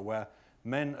labour where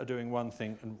men are doing one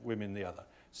thing and women the other.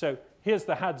 So here's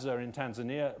the Hadza in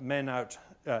Tanzania, men out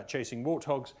chasing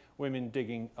warthogs, women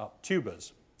digging up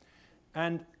tubers.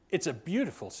 And it's a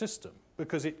beautiful system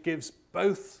because it gives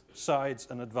both sides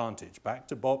an advantage. Back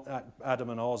to Adam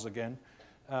and Oz again.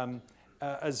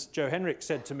 As Joe Henrik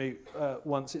said to me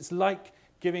once, it's like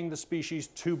giving the species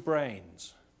two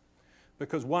brains,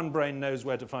 because one brain knows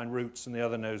where to find roots and the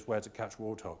other knows where to catch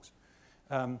warthogs.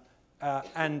 And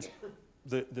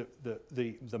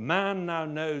the man now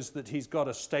knows that he's got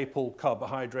a staple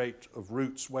carbohydrate of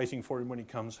roots waiting for him when he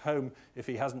comes home if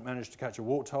he hasn't managed to catch a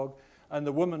warthog. And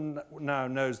the woman now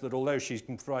knows that although she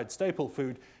can provide staple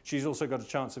food, she's also got a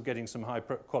chance of getting some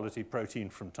high-quality protein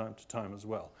from time to time as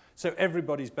well. So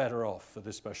everybody's better off for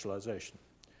this specialization.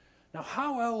 Now,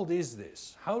 how old is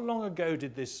this? How long ago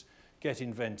did this get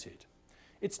invented?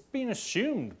 It's been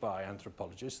assumed by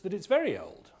anthropologists that it's very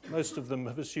old. Most of them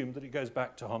have assumed that it goes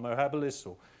back to Homo habilis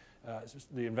or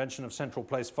the invention of central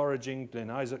place foraging, Glyn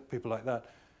Isaac, people like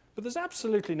that. But there's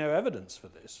absolutely no evidence for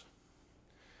this.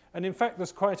 And in fact,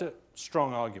 there's quite a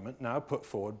strong argument now put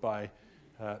forward by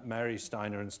Mary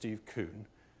Steiner and Steve Kuhn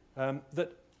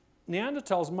that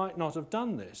Neanderthals might not have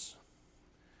done this.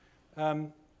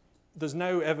 There's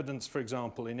no evidence, for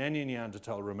example, in any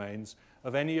Neanderthal remains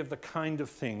of any of the kind of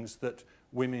things that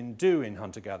women do in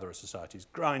hunter-gatherer societies,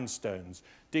 grindstones,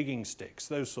 digging sticks,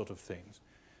 those sort of things.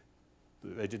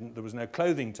 There was no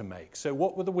clothing to make. So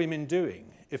what were the women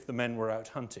doing if the men were out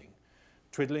hunting?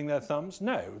 Twiddling their thumbs?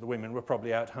 No, the women were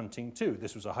probably out hunting too.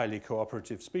 This was a highly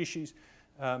cooperative species,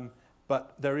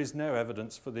 but there is no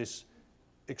evidence for this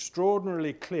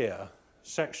extraordinarily clear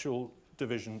sexual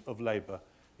division of labor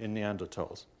in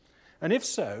Neanderthals. And if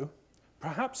so,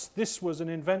 perhaps this was an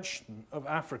invention of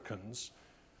Africans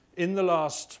in the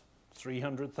last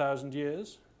 300,000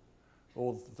 years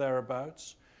or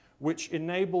thereabouts, which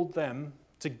enabled them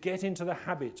to get into the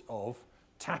habit of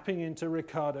tapping into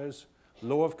Ricardo's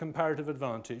law of comparative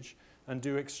advantage and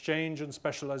do exchange and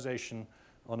specialization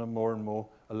on a more and more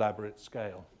elaborate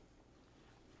scale.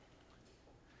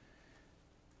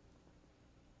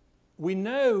 We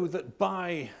know that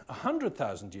by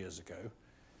 100,000 years ago,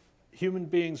 human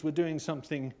beings were doing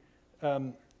something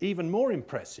even more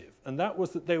impressive, and that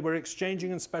was that they were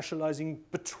exchanging and specializing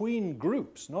between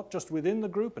groups, not just within the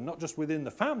group and not just within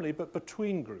the family, but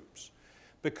between groups,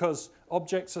 because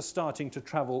objects are starting to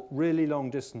travel really long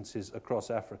distances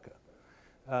across Africa.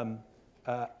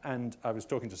 And I was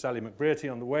talking to Sally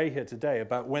McBrearty on the way here today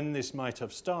about when this might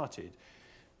have started.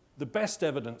 The best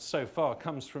evidence so far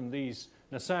comes from these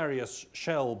Nassarius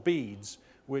shell beads,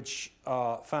 which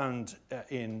are found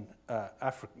in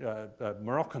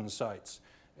Moroccan sites.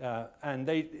 And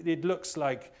it looks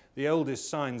like the oldest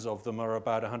signs of them are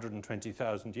about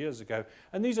 120,000 years ago.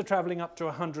 And these are traveling up to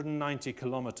 190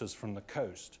 kilometers from the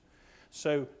coast.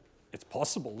 So it's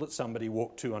possible that somebody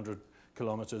walked 200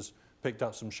 kilometers, picked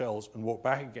up some shells, and walked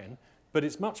back again. But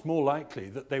it's much more likely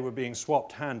that they were being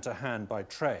swapped hand to hand by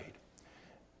trade.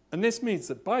 And this means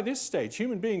that by this stage,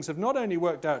 human beings have not only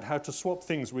worked out how to swap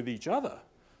things with each other,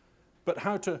 but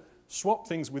how to swap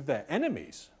things with their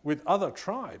enemies, with other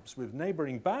tribes, with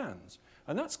neighboring bands.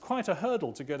 And that's quite a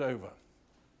hurdle to get over.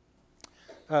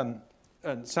 And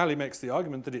Sally makes the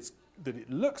argument that it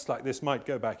looks like this might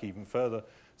go back even further.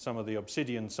 Some of the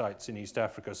obsidian sites in East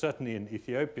Africa, certainly in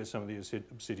Ethiopia, some of the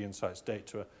obsidian sites date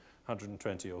to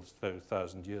 120 or so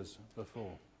thousand years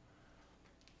before.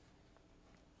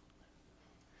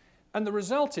 And the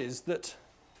result is that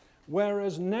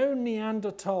whereas no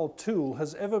Neanderthal tool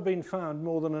has ever been found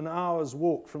more than an hour's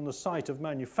walk from the site of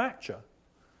manufacture,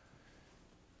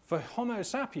 for Homo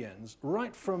sapiens,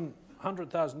 right from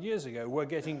 100,000 years ago, we're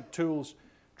getting tools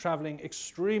traveling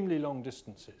extremely long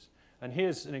distances. And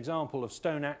here's an example of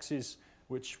stone axes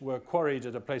which were quarried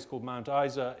at a place called Mount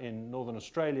Isa in northern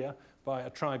Australia by a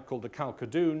tribe called the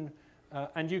Kalkadoon.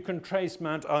 And you can trace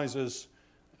Mount Isa's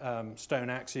stone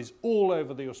axes all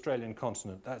over the Australian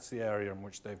continent. That's the area in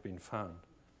which they've been found.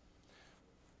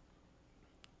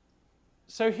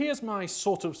 So here's my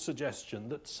sort of suggestion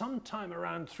that sometime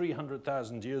around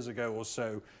 300,000 years ago or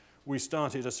so, we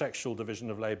started a sexual division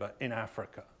of labor in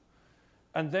Africa.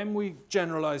 And then we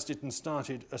generalized it and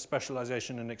started a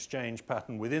specialization and exchange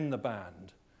pattern within the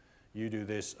band. You do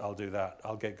this, I'll do that.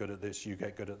 I'll get good at this, you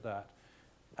get good at that.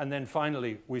 And then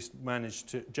finally, we managed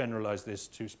to generalize this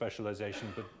to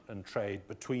specialization and trade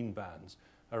between bands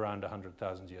around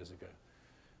 100,000 years ago.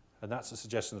 And that's a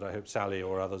suggestion that I hope Sally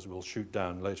or others will shoot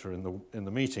down later in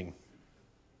the meeting.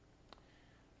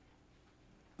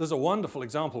 There's a wonderful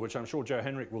example, which I'm sure Joe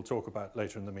Henrik will talk about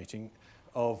later in the meeting,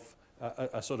 of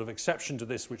a sort of exception to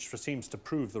this which seems to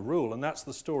prove the rule, and that's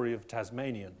the story of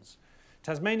Tasmanians.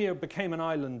 Tasmania became an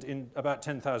island in about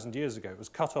 10,000 years ago. It was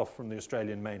cut off from the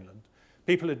Australian mainland.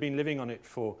 People had been living on it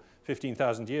for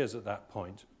 15,000 years at that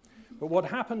point. But what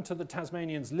happened to the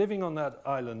Tasmanians living on that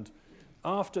island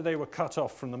after they were cut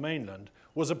off from the mainland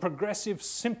was a progressive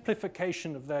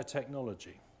simplification of their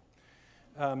technology.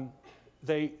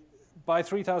 By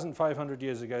 3,500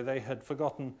 years ago, they had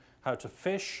forgotten how to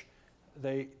fish.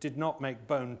 They did not make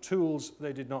bone tools.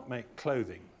 They did not make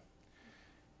clothing.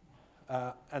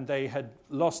 And they had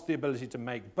lost the ability to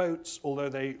make boats, although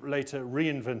they later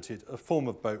reinvented a form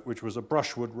of boat, which was a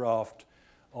brushwood raft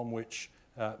on which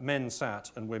men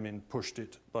sat and women pushed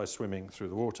it by swimming through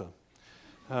the water.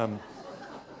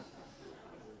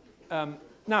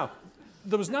 Now,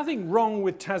 there was nothing wrong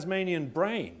with Tasmanian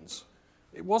brains.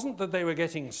 It wasn't that they were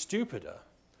getting stupider.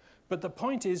 But the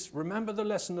point is, remember the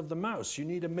lesson of the mouse. You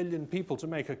need 1 million people to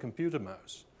make a computer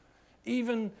mouse.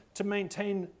 Even to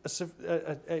maintain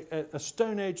a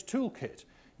Stone Age toolkit,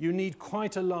 you need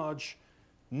quite a large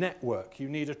network. You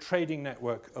need a trading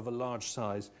network of a large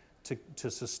size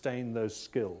to sustain those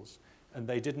skills. And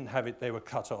they didn't have it. They were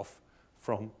cut off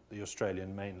from the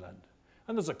Australian mainland.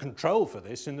 And there's a control for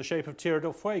this in the shape of Tierra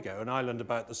del Fuego, an island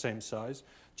about the same size,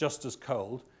 just as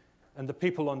cold. And the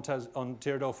people on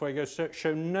Tierra del Fuego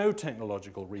show no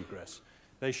technological regress.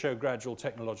 They show gradual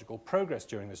technological progress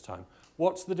during this time.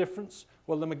 What's the difference?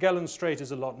 Well, the Magellan Strait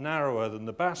is a lot narrower than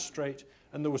the Bass Strait,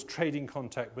 and there was trading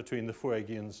contact between the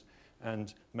Fuegians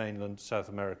and mainland South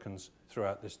Americans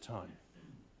throughout this time.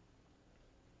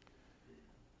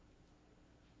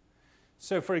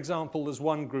 So, for example, there's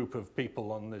one group of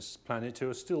people on this planet who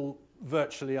are still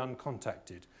virtually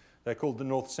uncontacted. They're called the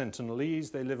North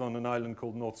Sentinelese. They live on an island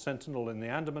called North Sentinel in the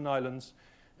Andaman Islands.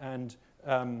 And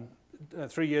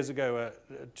 3 years ago,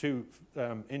 two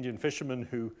Indian fishermen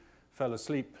who fell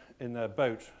asleep in their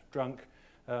boat, drunk,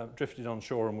 drifted on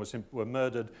shore and were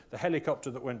murdered. The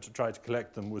helicopter that went to try to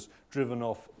collect them was driven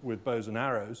off with bows and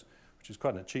arrows, which is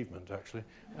quite an achievement, actually.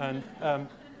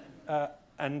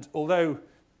 And although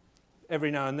every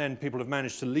now and then people have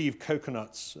managed to leave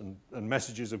coconuts and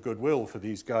messages of goodwill for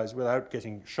these guys without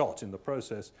getting shot in the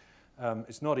process,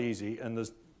 it's not easy, and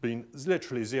there's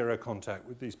literally zero contact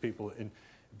with these people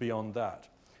beyond that.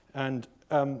 And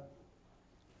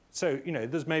so,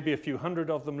 there's maybe a few hundred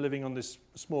of them living on this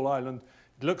small island.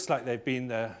 It looks like they've been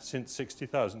there since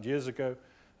 60,000 years ago.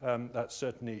 That's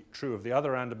certainly true of the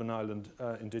other Andaman Island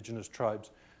indigenous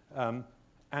tribes.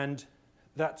 And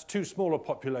that's too small a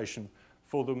population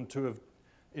for them to have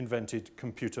invented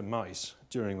computer mice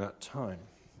during that time.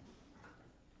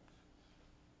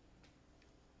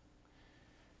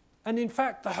 And in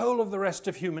fact, the whole of the rest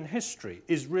of human history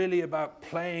is really about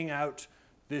playing out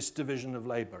this division of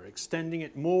labor, extending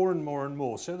it more and more and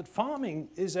more, so that farming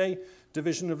is a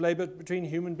division of labor between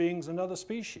human beings and other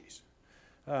species.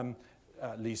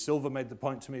 Lee Silver made the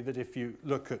point to me that if you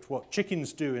look at what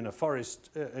chickens do in a forest,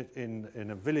 in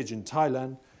a village in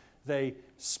Thailand, they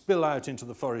spill out into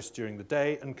the forest during the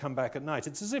day and come back at night.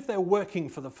 It's as if they're working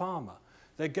for the farmer.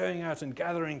 They're going out and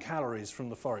gathering calories from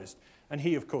the forest. And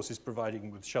he, of course, is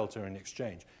providing with shelter in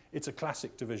exchange. It's a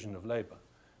classic division of labor.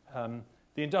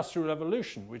 The Industrial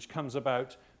Revolution, which comes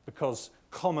about because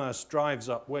commerce drives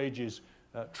up wages,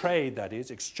 trade, that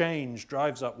is, exchange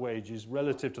drives up wages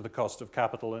relative to the cost of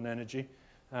capital and energy.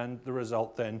 And the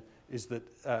result then is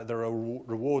that there are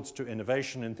rewards to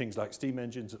innovation in things like steam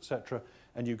engines, etc.,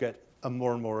 and you get a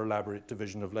more and more elaborate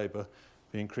division of labor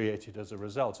being created as a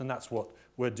result. And that's what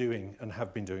we're doing and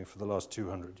have been doing for the last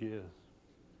 200 years.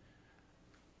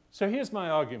 So here's my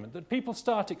argument, that people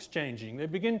start exchanging, they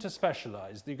begin to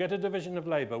specialize, you get a division of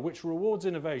labor which rewards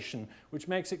innovation, which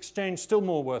makes exchange still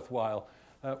more worthwhile.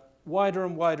 Wider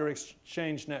and wider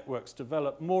exchange networks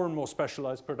develop, more and more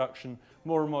specialized production,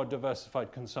 more and more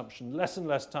diversified consumption, less and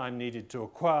less time needed to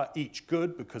acquire each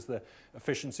good because the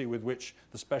efficiency with which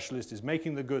the specialist is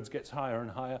making the goods gets higher and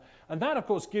higher. And that, of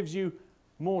course, gives you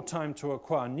more time to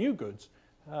acquire new goods,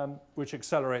 which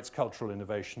accelerates cultural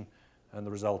innovation, and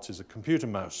the result is a computer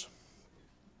mouse.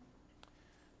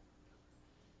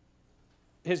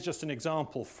 Here's just an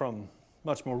example from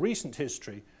much more recent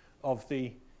history of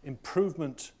the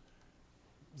improvement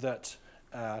that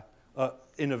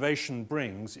innovation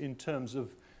brings in terms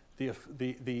of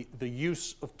the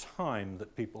use of time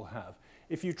that people have.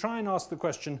 If you try and ask the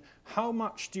question, how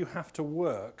much do you have to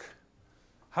work,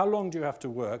 how long do you have to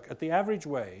work at the average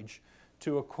wage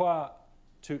to acquire,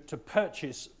 to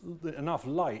purchase enough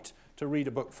light to read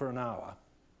a book for an hour?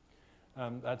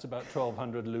 That's about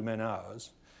 1,200 lumen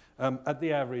hours at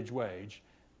the average wage.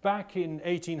 Back in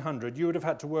 1800, you would have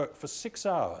had to work for 6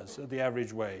 hours at the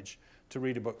average wage to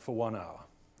read a book for 1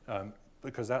 hour,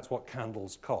 because that's what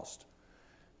candles cost.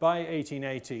 by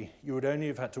 1880, you would only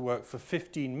have had to work for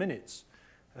 15 minutes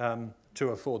to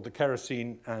afford the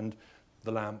kerosene and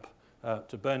the lamp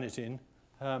to burn it in.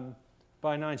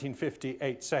 By 1950,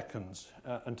 8 seconds,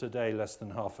 and today less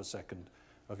than half a second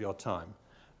of your time.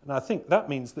 And I think that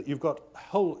means that you've got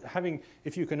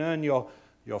if you can earn your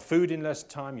food in less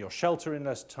time, your shelter in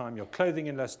less time, your clothing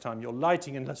in less time, your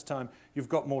lighting in less time, you've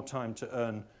got more time to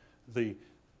earn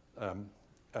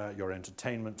your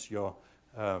entertainment, your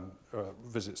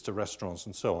visits to restaurants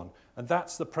and so on. And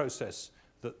that's the process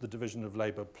that the division of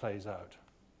labour plays out.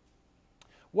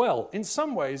 Well, in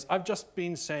some ways, I've just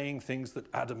been saying things that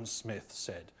Adam Smith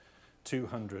said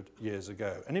 200 years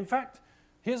ago. And in fact,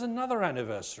 here's another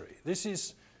anniversary. This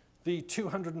is the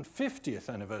 250th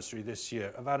anniversary this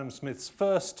year of Adam Smith's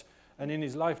first and in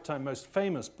his lifetime most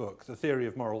famous book, The Theory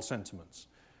of Moral Sentiments,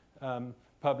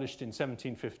 published in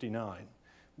 1759.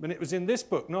 And it was in this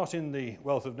book, not in The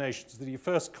Wealth of Nations, that he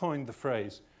first coined the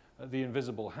phrase, the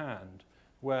invisible hand,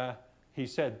 where he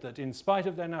said that in spite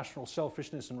of their national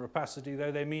selfishness and rapacity,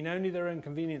 though they mean only their own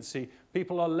conveniency,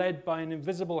 people are led by an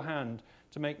invisible hand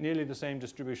to make nearly the same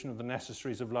distribution of the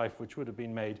necessaries of life which would have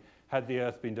been made had the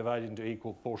earth been divided into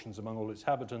equal portions among all its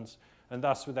inhabitants, and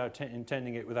thus, without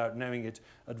intending it, without knowing it,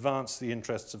 advance the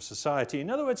interests of society. In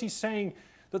other words, he's saying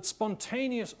that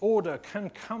spontaneous order can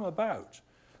come about,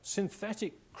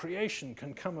 synthetic creation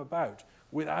can come about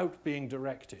without being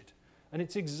directed. And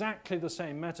it's exactly the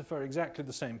same metaphor, exactly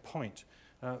the same point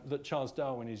that Charles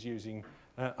Darwin is using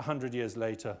 100 years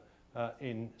later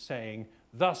in saying,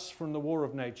 thus from the war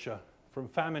of nature, from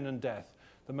famine and death,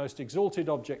 the most exalted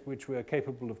object which we are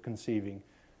capable of conceiving,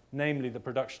 namely the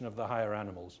production of the higher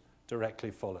animals,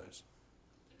 directly follows.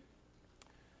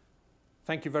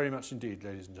 Thank you very much indeed,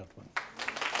 ladies and gentlemen.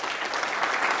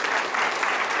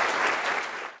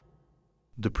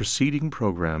 The preceding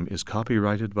program is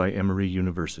copyrighted by Emory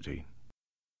University.